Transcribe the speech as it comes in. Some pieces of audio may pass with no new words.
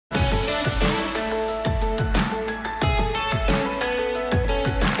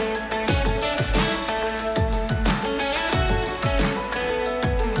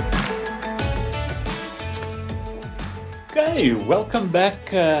Okay, welcome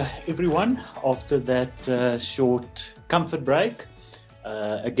back everyone after that short comfort break.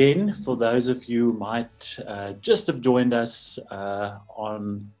 Again, for those of you who might just have joined us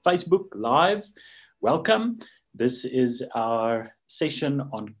on Facebook Live, welcome. This is our session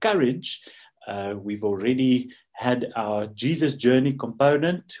on courage. We've already had our Jesus Journey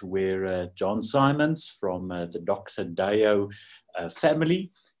component where John Simons from the Doxa Deo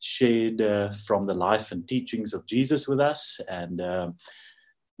family shared from the life and teachings of Jesus with us. And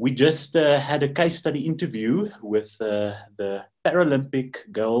we just had a case study interview with the Paralympic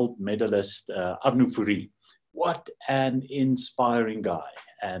gold medalist Arno Fourie. What an inspiring guy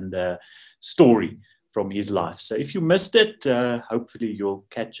and story from his life. So if you missed it, hopefully you'll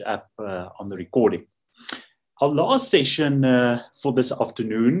catch up on the recording. Our last session for this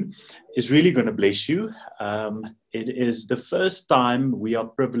afternoon is really going to bless you. It is the first time we are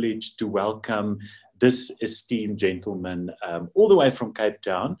privileged to welcome this esteemed gentleman all the way from Cape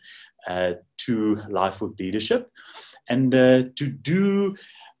Town to Life with Leadership. And to do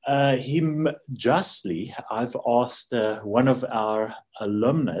him justly, I've asked one of our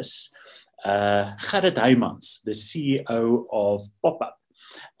alumnus, Gerrit Heymans, the CEO of Pop-Up,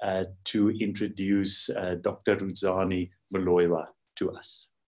 to introduce Dr. Rudzani Muloiwa to us.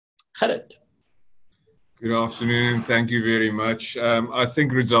 Gerrit. Good afternoon, thank you very much. I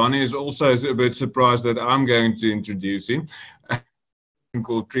think Rudzani is also a bit surprised that I'm going to introduce him,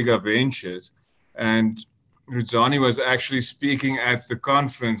 called Trigger Ventures. And Rudzani was actually speaking at the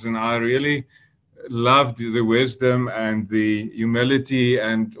conference, and I really loved the wisdom and the humility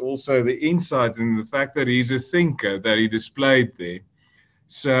and also the insight and the fact that he's a thinker that he displayed there.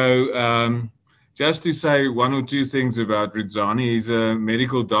 So just to say one or two things about Rudzani, he's a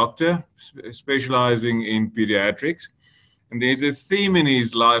medical doctor specializing in pediatrics. And there's a theme in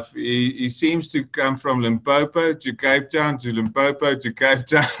his life. He seems to come from Limpopo to Cape Town, to Limpopo to Cape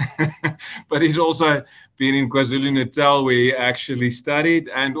Town. But he's also been in KwaZulu-Natal where he actually studied,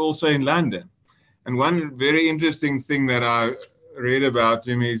 and also in London. And one very interesting thing that I read about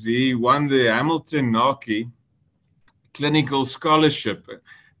him is he won the Hamilton Naki Clinical Scholarship.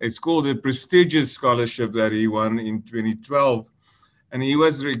 It's called a prestigious scholarship that he won in 2012. And he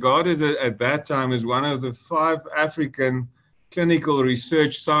was regarded at that time as one of the 5 African clinical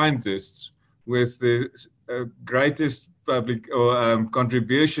research scientists with the greatest public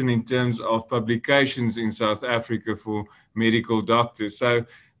contribution in terms of publications in South Africa for medical doctors. So,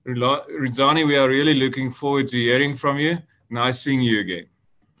 Rudzani, we are really looking forward to hearing from you. Nice seeing you again.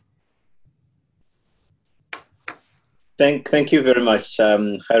 Thank you very much,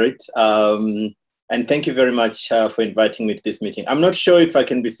 Gerrit. And thank you very much for inviting me to this meeting. I'm not sure if I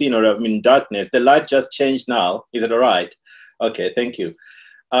can be seen or I'm in darkness. The light just changed now. Is it all right? Okay, thank you.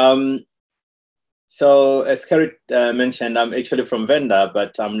 So as Gerrit mentioned, I'm actually from Venda,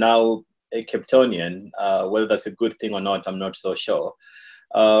 but I'm now a Cape Townian. Whether that's a good thing or not, I'm not so sure.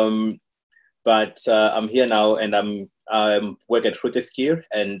 But I'm here now, and I work at Groote Schuur,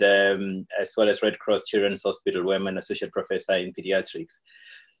 and as well as Red Cross Children's Hospital, where I'm an associate professor in pediatrics.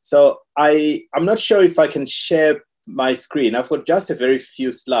 So I'm not sure if I can share my screen. I've got just a very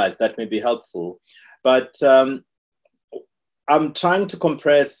few slides that may be helpful, but I'm trying to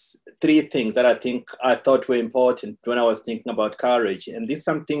compress 3 things that I thought were important when I was thinking about courage. And this is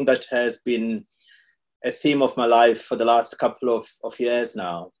something that has been a theme of my life for the last couple of years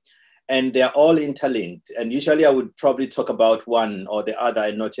now. And they're all interlinked. And usually I would probably talk about one or the other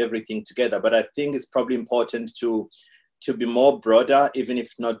and not everything together. But I think it's probably important to be more broader, even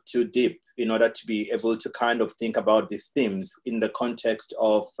if not too deep, in order to be able to kind of think about these themes in the context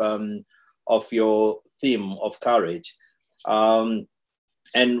of your theme of courage. And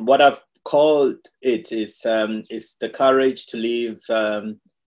what I've called it is the courage to live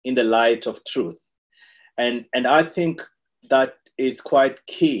in the light of truth. And I think that is quite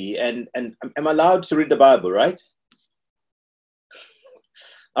key. And I'm allowed to read the Bible, right?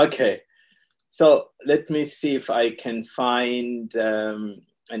 Okay. So let me see if I can find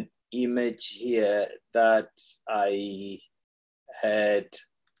an image here that I had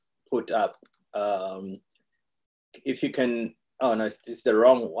put up. If you can, oh no, it's the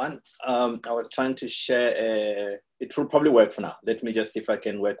wrong one. I was trying to share, it will probably work for now. Let me just see if I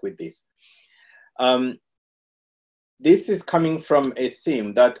can work with this. This is coming from a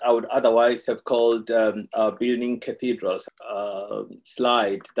theme that I would otherwise have called building cathedrals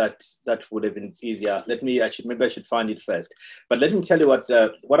slide. That would have been easier. Maybe I should find it first. But let me tell you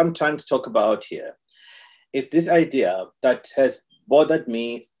what I'm trying to talk about here is this idea that has bothered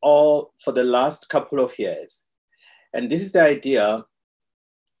me all for the last couple of years. And this is the idea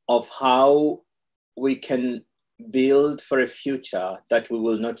of how we can build for a future that we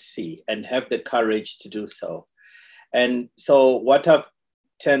will not see and have the courage to do so. And so what I've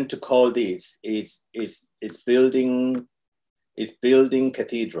tend to call this is building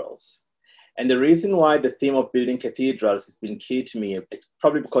cathedrals. And the reason why the theme of building cathedrals has been key to me, it's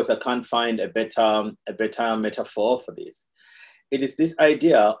probably because I can't find a better metaphor for this. It is this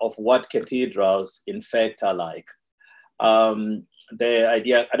idea of what cathedrals in fact are like. The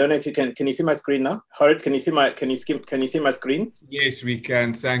idea, I don't know if you can you see my screen now? Harit, can you see my screen? Yes, we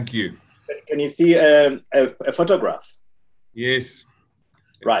can, thank you. Can you see a photograph? Yes.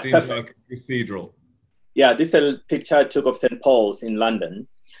 It right, seems perfect. like a cathedral. Yeah, this is a picture I took of St. Paul's in London.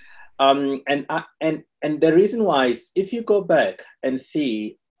 And the reason why is if you go back and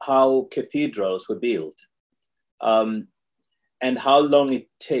see how cathedrals were built, and how long it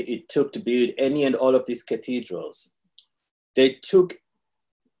took to build any and all of these cathedrals, they took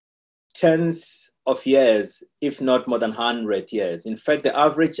tens of years, if not more than 100 years. In fact, the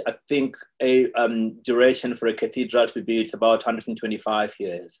average, I think, duration for a cathedral to be built is about 125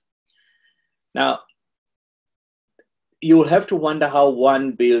 years. Now, you'll have to wonder how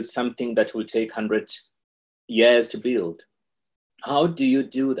one builds something that will take 100 years to build. How do you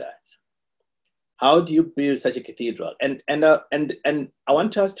do that? How do you build such a cathedral? And I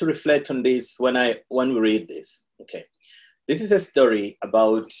want us to reflect on this when we read this. Okay, this is a story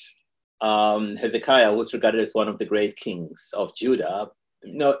about Hezekiah, who's regarded as one of the great kings of Judah.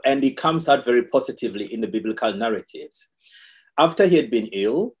 And he comes out very positively in the biblical narratives. After he had been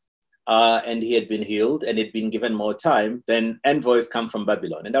ill, and he had been healed and had been given more time, then envoys come from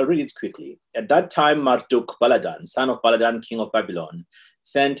Babylon. And I'll read it quickly. At that time, Marduk-Baladan, son of Baladan, king of Babylon,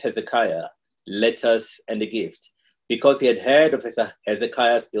 sent Hezekiah letters and a gift because he had heard of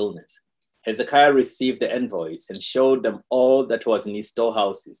Hezekiah's illness. Hezekiah received the envoys and showed them all that was in his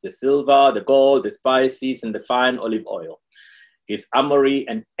storehouses, the silver, the gold, the spices, and the fine olive oil, his armory,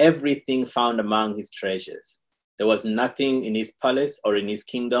 and everything found among his treasures. There was nothing in his palace or in his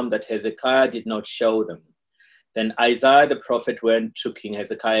kingdom that Hezekiah did not show them. Then Isaiah the prophet went to King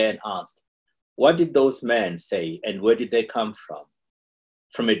Hezekiah and asked, "What did those men say, and where did they come from?"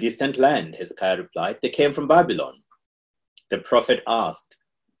 "From a distant land," Hezekiah replied. "They came from Babylon." The prophet asked,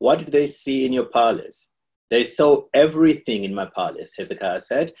 "What did they see in your palace?" "They saw everything in my palace," Hezekiah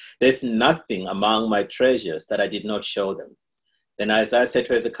said. "There's nothing among my treasures that I did not show them." Then Isaiah said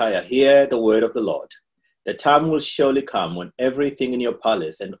to Hezekiah, "Hear the word of the Lord. The time will surely come when everything in your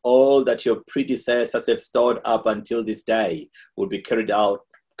palace and all that your predecessors have stored up until this day will be carried off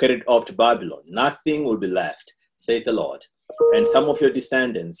to Babylon. Nothing will be left, says the Lord. And some of your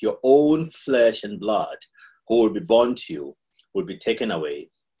descendants, your own flesh and blood, who will be born to you, will be taken away,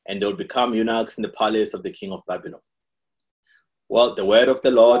 and they will become eunuchs in the palace of the king of Babylon." "Well, the word of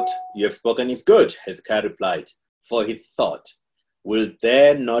the Lord you have spoken is good," Hezekiah replied, for he thought, "Will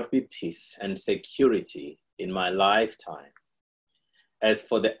there not be peace and security in my lifetime?" As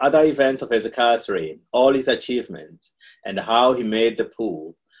for the other events of Hezekiah's reign, all his achievements, and how he made the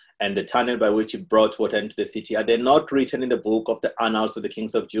pool, and the tunnel by which he brought water into the city, are they not written in the book of the annals of the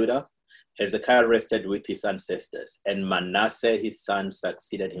kings of Judah? Hezekiah rested with his ancestors, and Manasseh his son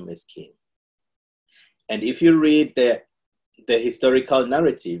succeeded him as king. And if you read the historical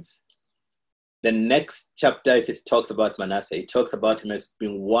narratives, the next chapter, as it talks about Manasseh, it talks about him as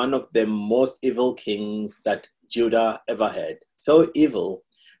being one of the most evil kings that Judah ever had. So evil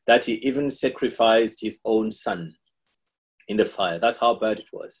that he even sacrificed his own son in the fire. That's how bad it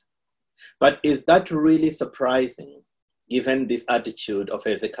was. But is that really surprising, given this attitude of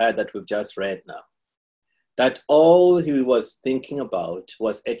Hezekiah that we've just read now? That all he was thinking about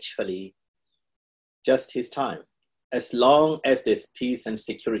was actually just his time. As long as there's peace and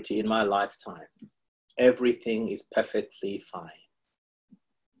security in my lifetime, everything is perfectly fine.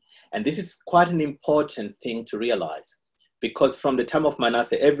 And this is quite an important thing to realize, because from the time of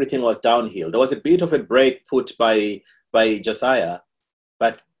Manasseh, everything was downhill. There was a bit of a break put by Josiah,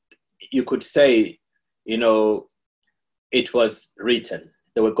 but you could say, it was written.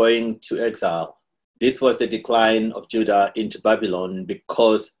 They were going to exile. This was the decline of Judah into Babylon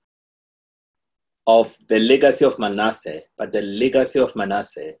because of the legacy of Manasseh, but the legacy of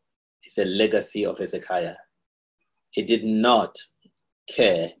Manasseh is the legacy of Hezekiah. He did not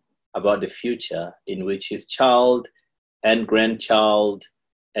care about the future in which his child and grandchild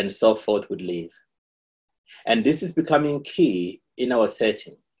and so forth would live. And this is becoming key in our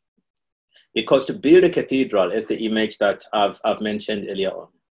setting, because to build a cathedral, as the image that I've mentioned earlier on,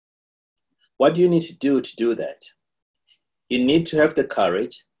 what do you need to do that? You need to have the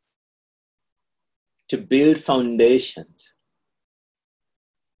courage to build foundations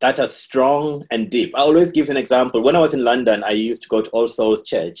that are strong and deep. I always give an example. When I was in London, I used to go to All Souls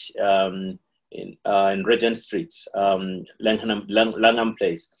Church in Regent Street, Langham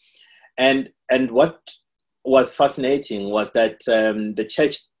Place. And what was fascinating was that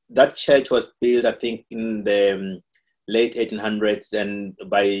that church was built, I think, in the late 1800s and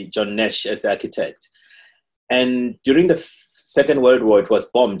by John Nash as the architect. And during the Second World War, it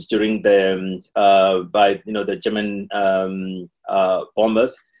was bombed during by the German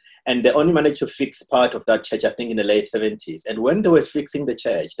bombers. And they only managed to fix part of that church, I think, in the late 70s. And when they were fixing the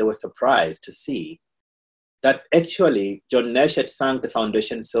church, they were surprised to see that actually John Nash had sunk the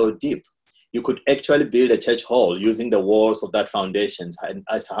foundation so deep. You could actually build a church hall using the walls of that foundation, and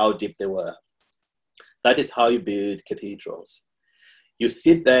as how deep they were. That is how you build cathedrals. You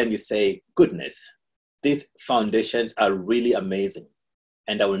sit there and you say, goodness, these foundations are really amazing.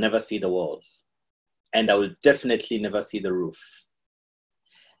 And I will never see the walls. And I will definitely never see the roof.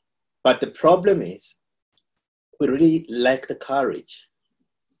 But the problem is, we really lack the courage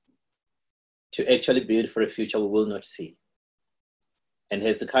to actually build for a future we will not see. And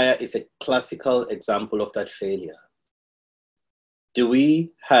Hezekiah is a classical example of that failure. Do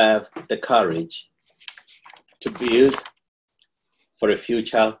we have the courage to build for a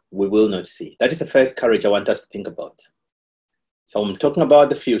future we will not see? That is the first courage I want us to think about. So I'm talking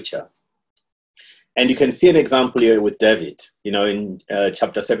about the future. And you can see an example here with David, in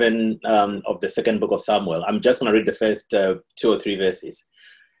chapter 7 of the second book of Samuel. I'm just going to read the first 2 or 3 verses.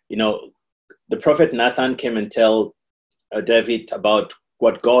 The prophet Nathan came and tell David about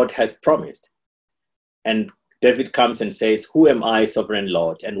what God has promised. And David comes and says, who am I, sovereign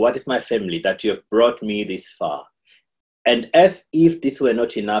Lord? And what is my family that you have brought me this far? And as if this were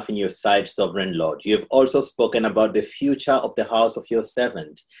not enough in your sight, sovereign Lord, you have also spoken about the future of the house of your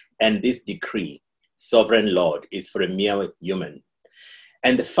servant. And this decree, sovereign Lord, is for a mere human.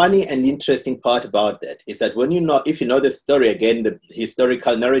 And the funny and interesting part about that is that if you know the story, again, the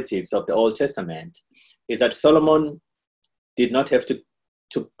historical narratives of the Old Testament, is that Solomon did not have to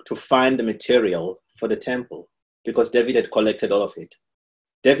find the material for the temple because David had collected all of it.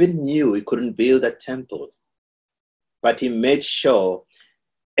 David knew he couldn't build that temple, but he made sure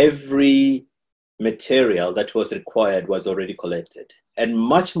every material that was required was already collected. And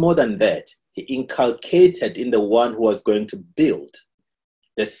much more than that, he inculcated in the one who was going to build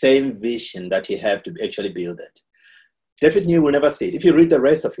the same vision that he had to actually build it. David knew we'll never see it. If you read the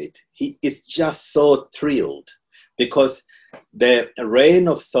rest of it, he is just so thrilled because the reign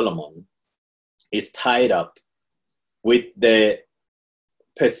of Solomon is tied up with the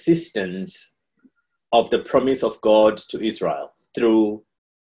persistence of the promise of God to Israel through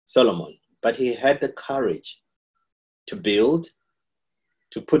Solomon. But he had the courage to build,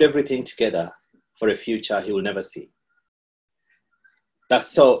 to put everything together for a future he will never see. That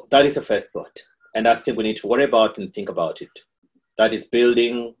is the first part. And I think we need to worry about and think about it. That is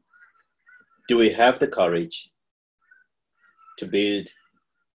building. Do we have the courage to build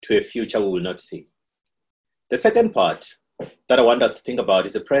to a future we will not see? The second part that I want us to think about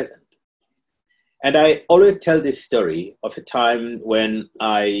is the present. And I always tell this story of a time when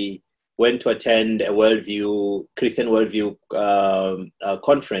I went to attend a Christian Worldview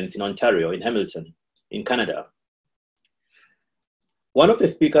conference in Ontario, in Hamilton, in Canada. One of the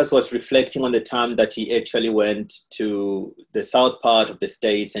speakers was reflecting on the time that he actually went to the south part of the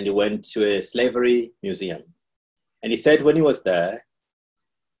States and he went to a slavery museum. And he said when he was there,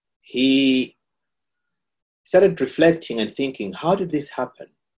 he started reflecting and thinking, how did this happen?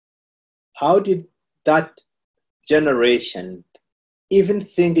 How did that generation even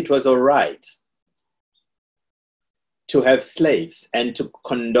think it was all right to have slaves and to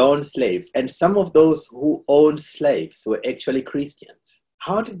condone slaves? And some of those who owned slaves were actually Christians.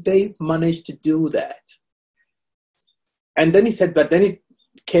 How did they manage to do that? And then he said, but then it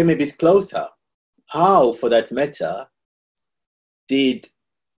came a bit closer. How, for that matter, did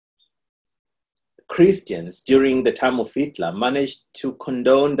Christians during the time of Hitler manage to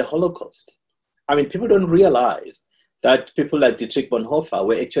condone the Holocaust? I mean, people don't realize that people like Dietrich Bonhoeffer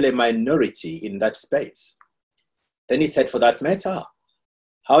were actually a minority in that space. Then he said, for that matter,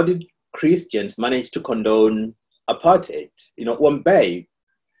 how did Christians manage to condone apartheid? Wombai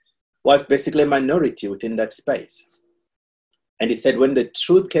was basically a minority within that space. And he said, when the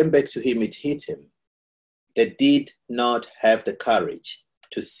truth came back to him, it hit him. They did not have the courage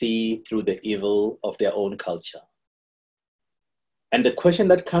to see through the evil of their own culture. And the question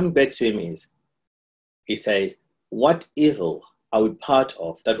that comes back to him is, he says, what evil are we part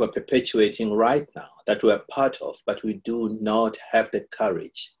of that we're perpetuating right now, that we're part of, but we do not have the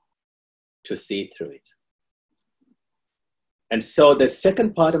courage to see through it? And so the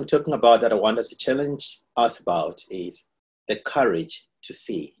second part I'm talking about that I want us to challenge us about is the courage to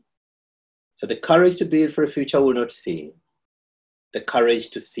see. So the courage to build for a future we'll not see. The courage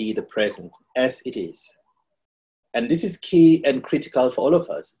to see the present as it is. And this is key and critical for all of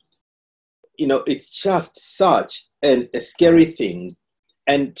us. You know, it's just such a scary thing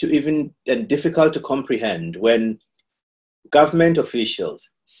and difficult to comprehend when government officials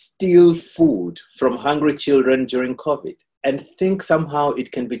steal food from hungry children during COVID and think somehow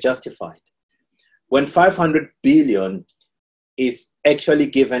it can be justified. When 500 billion is actually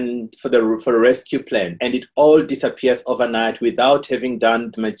given for the rescue plan and it all disappears overnight without having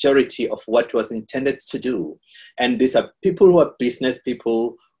done the majority of what was intended to do. And these are people who are business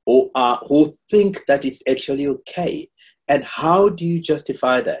people who think that it's actually okay. And how do you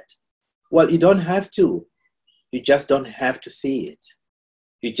justify that? Well, you don't have to. You just don't have to see it.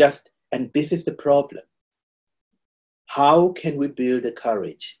 And this is the problem. How can we build the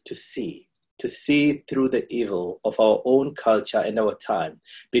courage to see through the evil of our own culture and our time?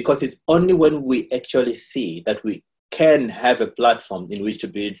 Because it's only when we actually see that we can have a platform in which to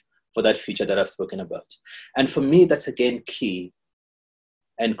build for that future that I've spoken about. And for me, that's again key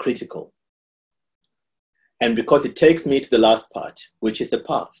and critical. And because it takes me to the last part, which is the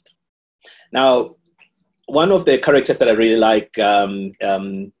past. Now, one of the characters that I really like from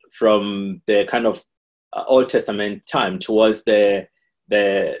the kind of Old Testament time towards the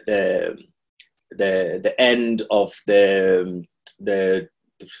end of the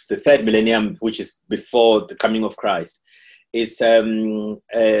third millennium, which is before the coming of Christ, is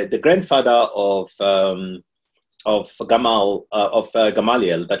the grandfather of Gamaliel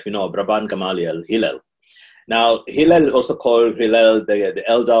that we know, Rabban Gamaliel, Hillel. Now, Hillel, also called Hillel the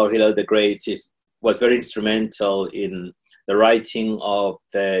Elder or Hillel the Great, was very instrumental in the writing of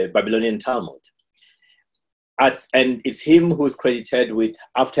the Babylonian Talmud. And it's him who's credited with,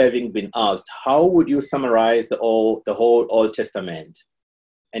 after having been asked, how would you summarize the whole Old Testament?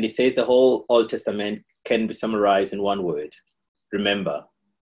 And he says the whole Old Testament can be summarized in one word: remember.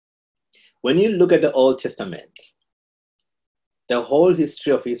 When you look at the Old Testament, the whole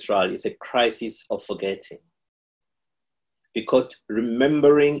history of Israel is a crisis of forgetting. Because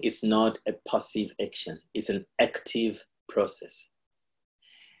remembering is not a passive action, it's an active process.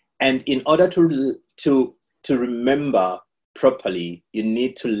 And in order to remember properly, you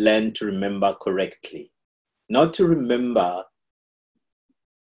need to learn to remember correctly, not to remember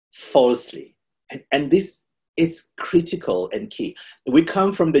falsely. And this is critical and key. We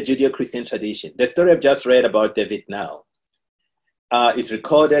come from the Judeo-Christian tradition. The story I've just read about David now is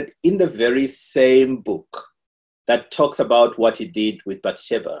recorded in the very same book that talks about what he did with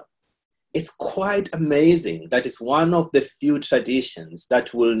Bathsheba. It's quite amazing that it's one of the few traditions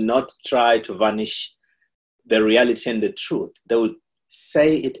that will not try to vanish the reality and the truth. They will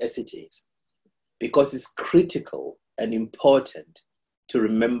say it as it is, because it's critical and important to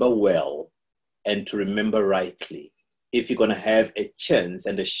remember well and to remember rightly if you're going to have a chance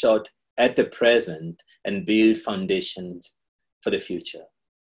and a shot at the present and build foundations for the future.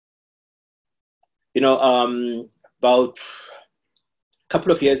 You know, about a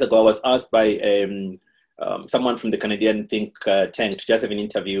couple of years ago, I was asked by someone from the Canadian think tank to just have an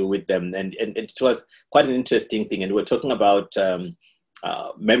interview with them. And it was quite an interesting thing. And we were talking about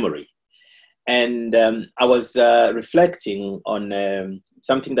memory. And I was reflecting on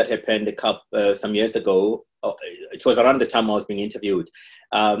something that happened some years ago. It was around the time I was being interviewed,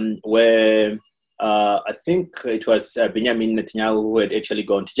 where I think it was Benjamin Netanyahu who had actually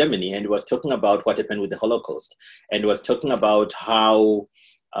gone to Germany and was talking about what happened with the Holocaust, and was talking about how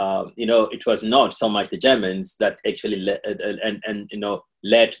it was not so much the Germans that actually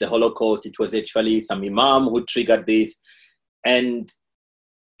led to the Holocaust. It was actually some imam who triggered this, and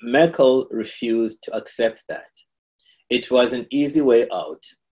Merkel refused to accept that. It was an easy way out,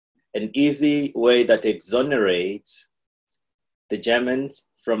 an easy way that exonerates the Germans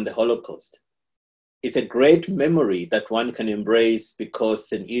from the Holocaust. It's a great memory that one can embrace because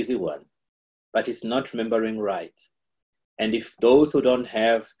it's an easy one, but it's not remembering right. And if those who don't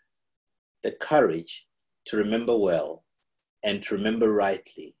have the courage to remember well and to remember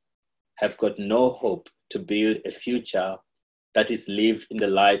rightly have got no hope to build a future that is lived in the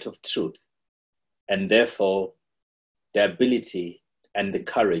light of truth, and therefore the ability and the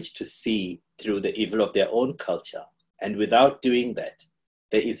courage to see through the evil of their own culture. And without doing that,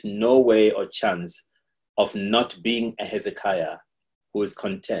 there is no way or chance of not being a Hezekiah who is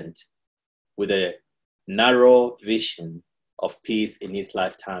content with a narrow vision of peace in his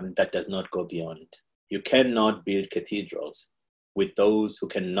lifetime that does not go beyond. You cannot build cathedrals with those who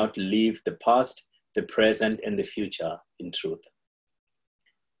cannot leave the past the present, and the future in truth.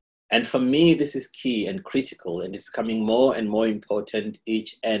 And for me, this is key and critical, and it's becoming more and more important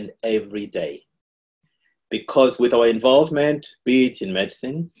each and every day. Because with our involvement, be it in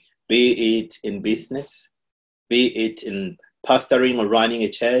medicine, be it in business, be it in pastoring or running a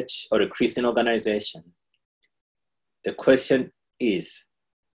church or a Christian organization, the question is,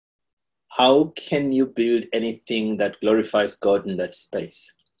 how can you build anything that glorifies God in that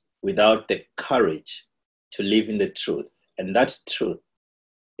space without the courage to live in the truth? And that truth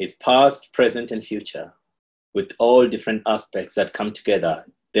is past, present, and future, with all different aspects that come together.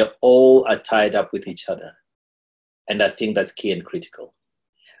 They all are tied up with each other. And I think that's key and critical.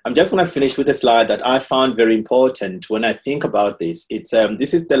 I'm just going to finish with a slide that I found very important when I think about this. It's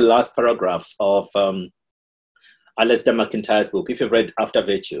this is the last paragraph of Alistair McIntyre's book. If you've read After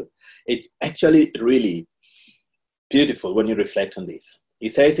Virtue, it's actually really beautiful when you reflect on this. He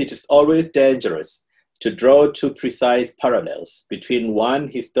says it is always dangerous to draw too precise parallels between one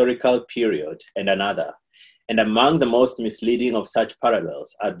historical period and another. And among the most misleading of such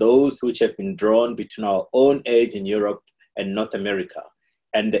parallels are those which have been drawn between our own age in Europe and North America,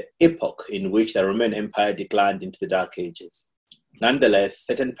 and the epoch in which the Roman Empire declined into the Dark Ages. Nonetheless,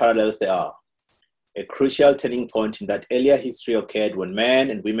 certain parallels there are. A crucial turning point in that earlier history occurred when men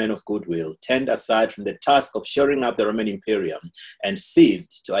and women of goodwill turned aside from the task of shoring up the Roman Imperium and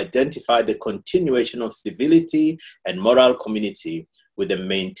ceased to identify the continuation of civility and moral community with the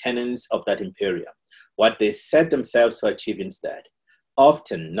maintenance of that imperium. What they set themselves to achieve instead,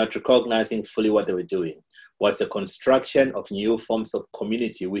 often not recognizing fully what they were doing, was the construction of new forms of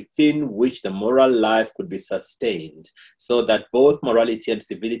community within which the moral life could be sustained, so that both morality and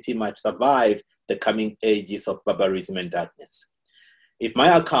civility might survive the coming ages of barbarism and darkness. If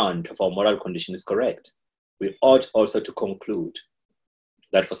my account of our moral condition is correct, we ought also to conclude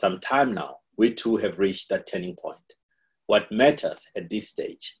that for some time now, we too have reached that turning point. What matters at this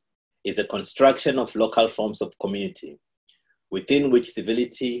stage is the construction of local forms of community within which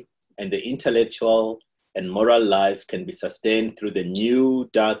civility and the intellectual and moral life can be sustained through the new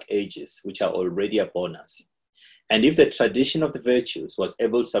dark ages which are already upon us. And if the tradition of the virtues was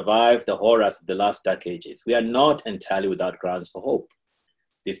able to survive the horrors of the last dark ages, we are not entirely without grounds for hope.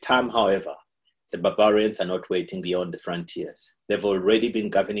 This time, however, the barbarians are not waiting beyond the frontiers. They've already been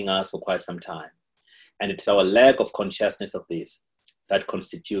governing us for quite some time. And it's our lack of consciousness of this that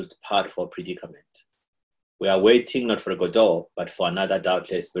constitutes part of our predicament. We are waiting not for a Godot, but for another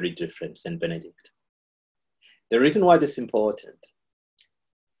doubtless very different St. Benedict. The reason why this is important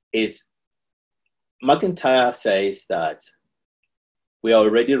is McIntyre says that we are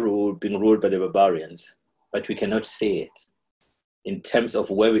already being ruled by the barbarians, but we cannot see it in terms of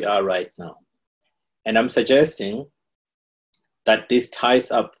where we are right now. And I'm suggesting that this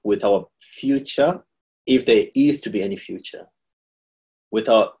ties up with our future, if there is to be any future, with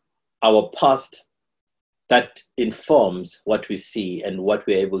our past that informs what we see and what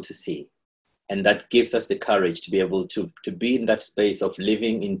we're able to see. And that gives us the courage to be able to be in that space of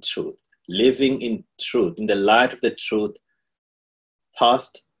living in truth, in the light of the truth,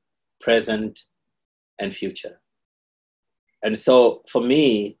 past, present, and future. And so for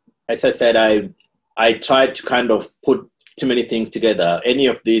me, as I said, I tried to kind of put too many things together. Any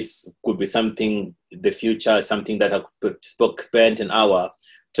of this could be something, the future, something that I could spend an hour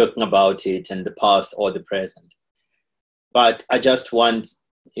talking about it, and the past or the present. But I just want,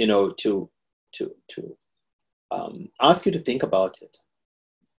 to ask you to think about it.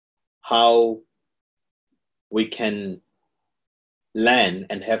 How we can learn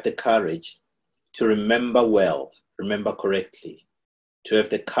and have the courage to remember well, remember correctly, to have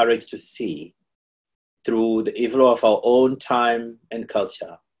the courage to see through the evil of our own time and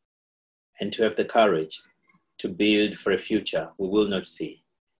culture, and to have the courage to build for a future we will not see.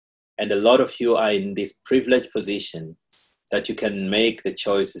 And a lot of you are in this privileged position that you can make the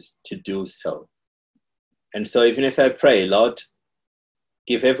choices to do so. And so even as I pray, Lord,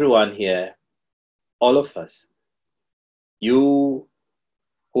 give everyone here, all of us, you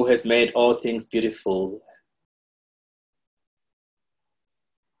who has made all things beautiful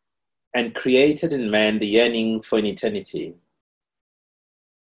and created in man the yearning for an eternity,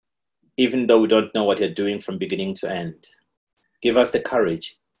 even though we don't know what you're doing from beginning to end. Give us the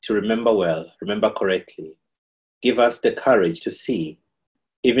courage to remember well, remember correctly. Give us the courage to see,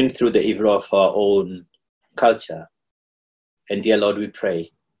 even through the evil of our own culture. And dear Lord, we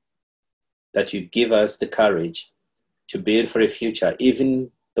pray that you give us the courage to build for a future,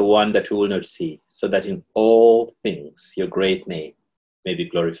 even the one that we will not see, so that in all things your great name may be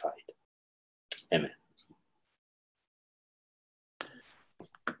glorified. Amen.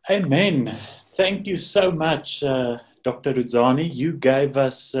 Amen. Thank you so much, Dr. Rudzani. You gave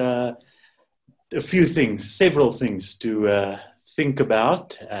us a few things, several things to think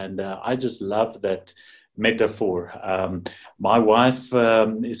about, and I just love that metaphor. My wife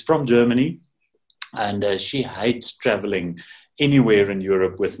is from Germany, and she hates traveling anywhere in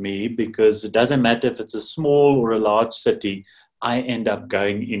Europe with me because it doesn't matter if it's a small or a large city, I end up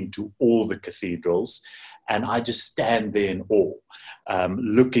going into all the cathedrals. And I just stand there in awe,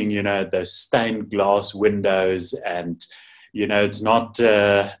 looking, at those stained glass windows. And, it's not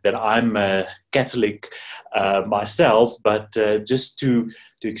that I'm a Catholic myself, but just to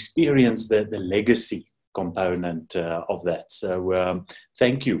experience the legacy component of that. So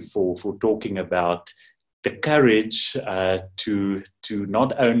thank you for talking about the courage to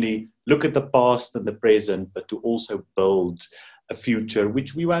not only look at the past and the present, but to also build a future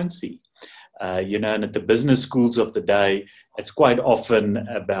which we won't see. And at the business schools of the day, it's quite often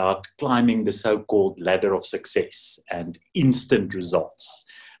about climbing the so-called ladder of success and instant results,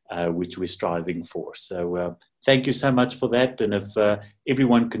 which we're striving for. So thank you so much for that. And if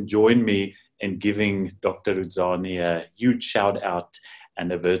everyone can join me in giving Dr. Rudzani a huge shout out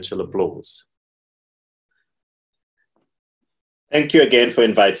and a virtual applause. Thank you again for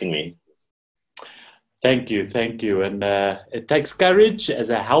inviting me. Thank you. And it takes courage as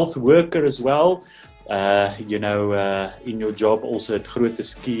a health worker as well. In your job also at Groote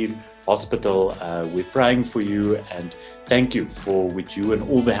Schuur Hospital, we're praying for you, and thank you for what you and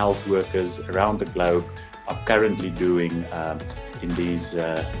all the health workers around the globe are currently doing in these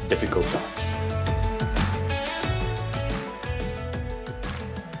difficult times.